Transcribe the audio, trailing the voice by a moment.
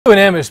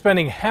UNM is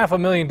spending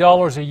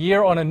 $500,000 a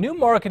year on a new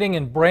marketing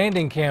and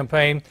branding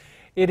campaign.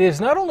 It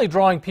is not only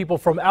drawing people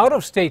from out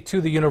of state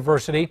to the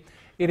university,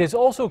 it is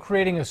also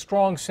creating a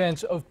strong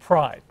sense of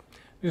pride.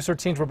 News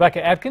 13's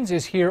Rebecca Atkins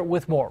is here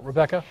with more.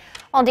 Rebecca?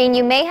 Well, Dean,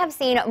 you may have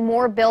seen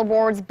more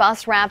billboards,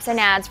 bus wraps, and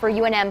ads for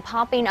UNM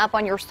popping up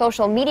on your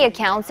social media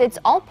accounts. It's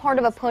all part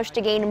of a push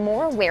to gain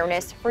more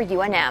awareness for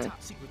UNM.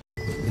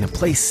 In a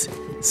place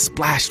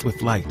splashed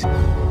with light,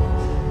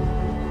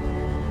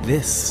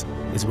 this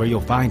is where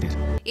you'll find it.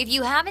 If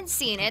you haven't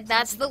seen it,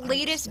 that's the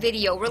latest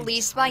video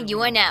released by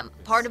UNM,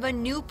 part of a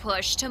new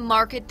push to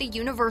market the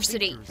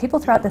university. People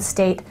throughout the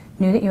state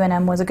knew that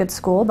UNM was a good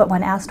school, but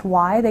when asked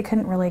why, they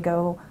couldn't really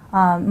go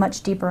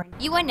much deeper.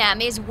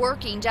 UNM is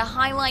working to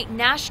highlight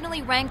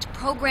nationally ranked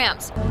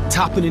programs.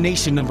 Top in the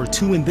nation,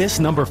 #2 in this,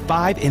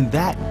 #5 in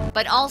that.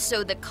 But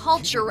also the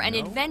culture and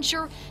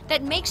adventure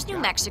that makes New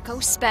Mexico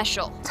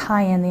special.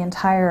 Tie in the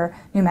entire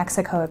New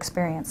Mexico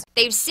experience.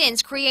 They've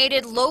since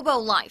created Lobo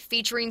Life,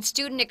 featuring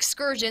student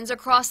excursions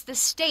across the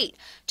state,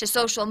 to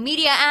social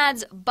media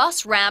ads,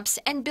 bus wraps,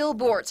 and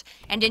billboards.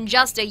 And in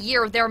just a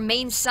year, their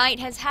main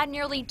site has had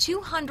nearly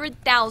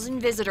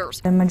 200,000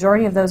 visitors. The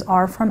majority of those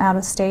are from out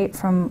of state,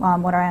 from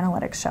what our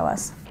analytics show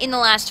us. In the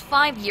last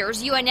 5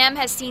 years, UNM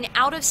has seen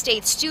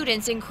out-of-state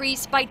students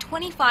increase by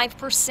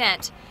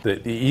 25%.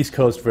 The East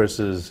Coast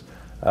versus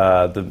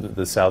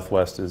the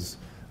Southwest is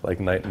like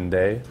night and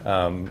day,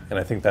 and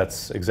I think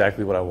that's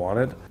exactly what I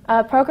wanted.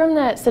 A program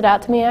that stood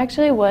out to me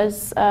actually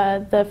was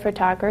the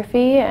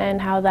photography,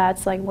 and how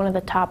that's like one of the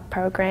top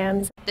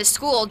programs. The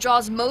school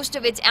draws most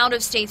of its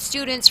out-of-state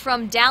students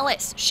from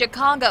Dallas,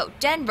 Chicago,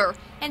 Denver,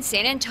 and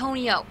San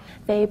Antonio.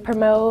 They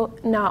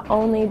promote not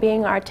only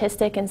being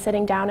artistic and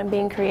sitting down and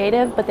being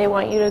creative, but they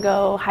want you to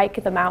go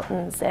hike the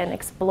mountains and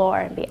explore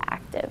and be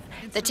active.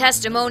 The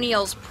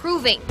testimonials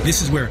proving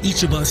This is where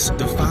each of us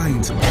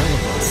defines all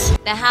of us.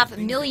 the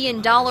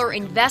 $500,000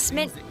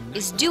 investment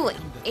is doing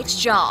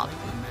its job.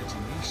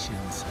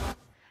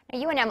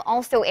 UNM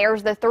also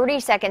airs the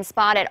 30-second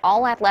spot at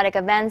all athletic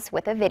events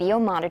with a video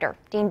monitor.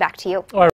 Dean, back to you.